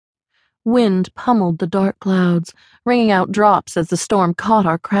Wind pummeled the dark clouds, ringing out drops as the storm caught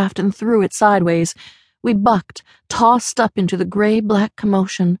our craft and threw it sideways. We bucked, tossed up into the gray-black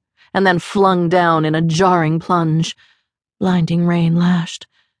commotion, and then flung down in a jarring plunge. Blinding rain lashed.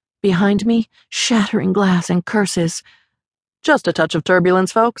 Behind me, shattering glass and curses. "Just a touch of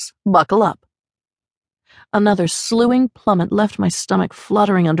turbulence, folks. Buckle up." Another slewing plummet left my stomach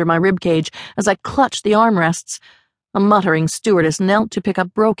fluttering under my ribcage as I clutched the armrests. A muttering stewardess knelt to pick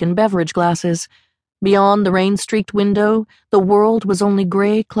up broken beverage glasses. Beyond the rain-streaked window, the world was only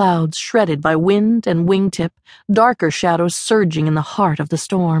gray clouds shredded by wind and wingtip, darker shadows surging in the heart of the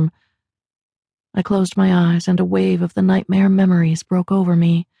storm. I closed my eyes, and a wave of the nightmare memories broke over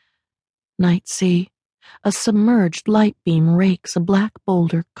me. Night sea. A submerged light beam rakes a black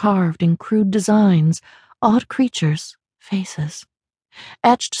boulder carved in crude designs, odd creatures, faces.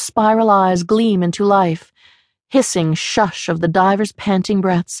 Etched spiral eyes gleam into life. Hissing shush of the diver's panting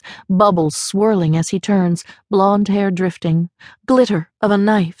breaths, bubbles swirling as he turns, blonde hair drifting, glitter of a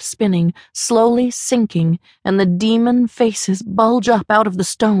knife spinning, slowly sinking, and the demon faces bulge up out of the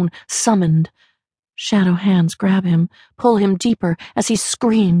stone, summoned. Shadow hands grab him, pull him deeper as he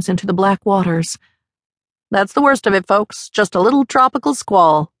screams into the black waters. "That's the worst of it, folks. Just a little tropical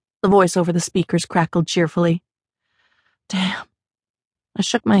squall," the voice over the speakers crackled cheerfully. Damn. I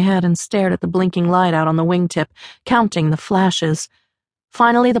shook my head and stared at the blinking light out on the wingtip, counting the flashes.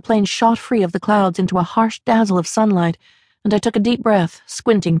 Finally, the plane shot free of the clouds into a harsh dazzle of sunlight, and I took a deep breath,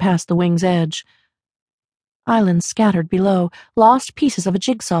 squinting past the wing's edge. Islands scattered below, lost pieces of a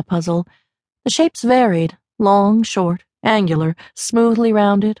jigsaw puzzle. The shapes varied, long, short, angular, smoothly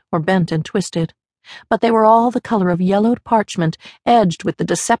rounded, or bent and twisted. But they were all the color of yellowed parchment, edged with the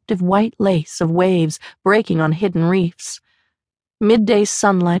deceptive white lace of waves breaking on hidden reefs. Midday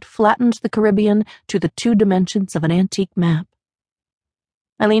sunlight flattened the Caribbean to the 2 dimensions of an antique map.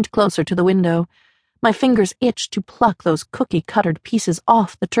 I leaned closer to the window. My fingers itched to pluck those cookie-cuttered pieces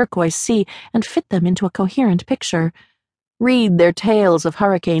off the turquoise sea and fit them into a coherent picture. Read their tales of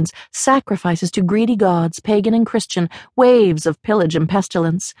hurricanes, sacrifices to greedy gods, pagan and Christian, waves of pillage and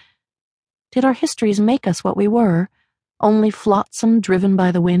pestilence. Did our histories make us what we were, only flotsam driven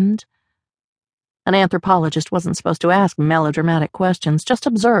by the wind? An anthropologist wasn't supposed to ask melodramatic questions, just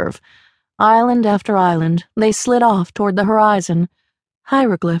observe. Island after island, they slid off toward the horizon.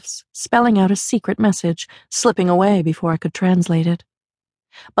 Hieroglyphs, spelling out a secret message, slipping away before I could translate it.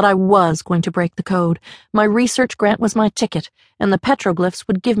 But I was going to break the code. My research grant was my ticket, and the petroglyphs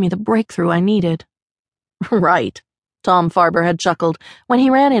would give me the breakthrough I needed. "Right," Tom Farber had chuckled when he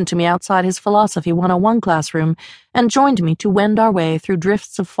ran into me outside his Philosophy 101 classroom and joined me to wend our way through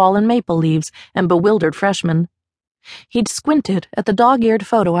drifts of fallen maple leaves and bewildered freshmen. He'd squinted at the dog-eared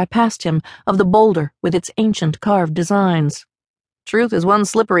photo I passed him of the boulder with its ancient carved designs. "Truth is one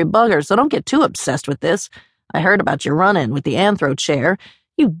slippery bugger, so don't get too obsessed with this. I heard about your run-in with the anthro chair.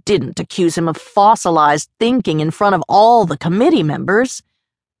 You didn't accuse him of fossilized thinking in front of all the committee members."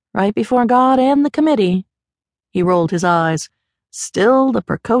 "Right before God and the committee." He rolled his eyes. "Still the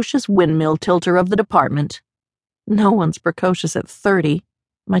precocious windmill tilter of the department." "No one's precocious at 30.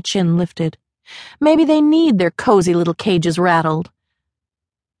 My chin lifted. Maybe they need their cozy little cages rattled.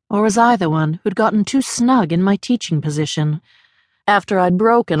 Or was I the one who'd gotten too snug in my teaching position? After I'd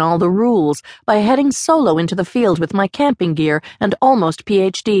broken all the rules by heading solo into the field with my camping gear and almost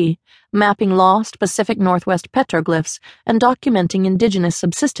PhD, mapping lost Pacific Northwest petroglyphs and documenting indigenous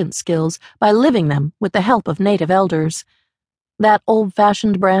subsistence skills by living them with the help of native elders. That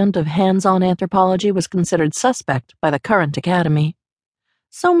old-fashioned brand of hands-on anthropology was considered suspect by the current academy.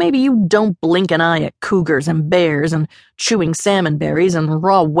 So maybe you don't blink an eye at cougars and bears and chewing salmon berries and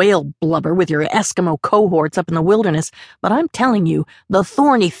raw whale blubber with your Eskimo cohorts up in the wilderness, but I'm telling you, the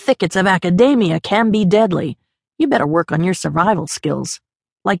thorny thickets of academia can be deadly. You better work on your survival skills.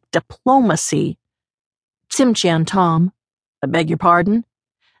 Like diplomacy. Tsimshian, Tom. I beg your pardon?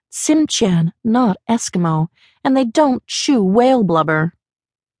 Tsimshian, not Eskimo, and they don't chew whale blubber.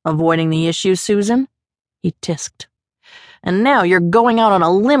 Avoiding the issue, Susan? He tisked. And now you're going out on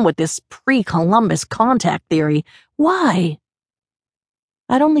a limb with this pre-Columbus contact theory. Why?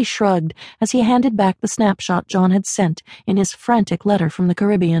 I'd only shrugged as he handed back the snapshot John had sent in his frantic letter from the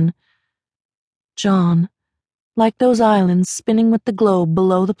Caribbean. John, like those islands spinning with the globe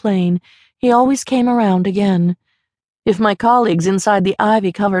below the plane, he always came around again. If my colleagues inside the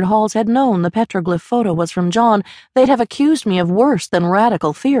ivy-covered halls had known the petroglyph photo was from John, they'd have accused me of worse than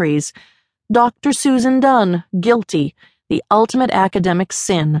radical theories. Dr. Susan Dunn, guilty. The ultimate academic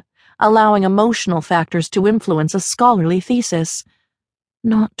sin, allowing emotional factors to influence a scholarly thesis.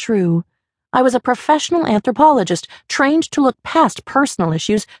 Not true. I was a professional anthropologist, trained to look past personal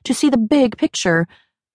issues to see the big picture.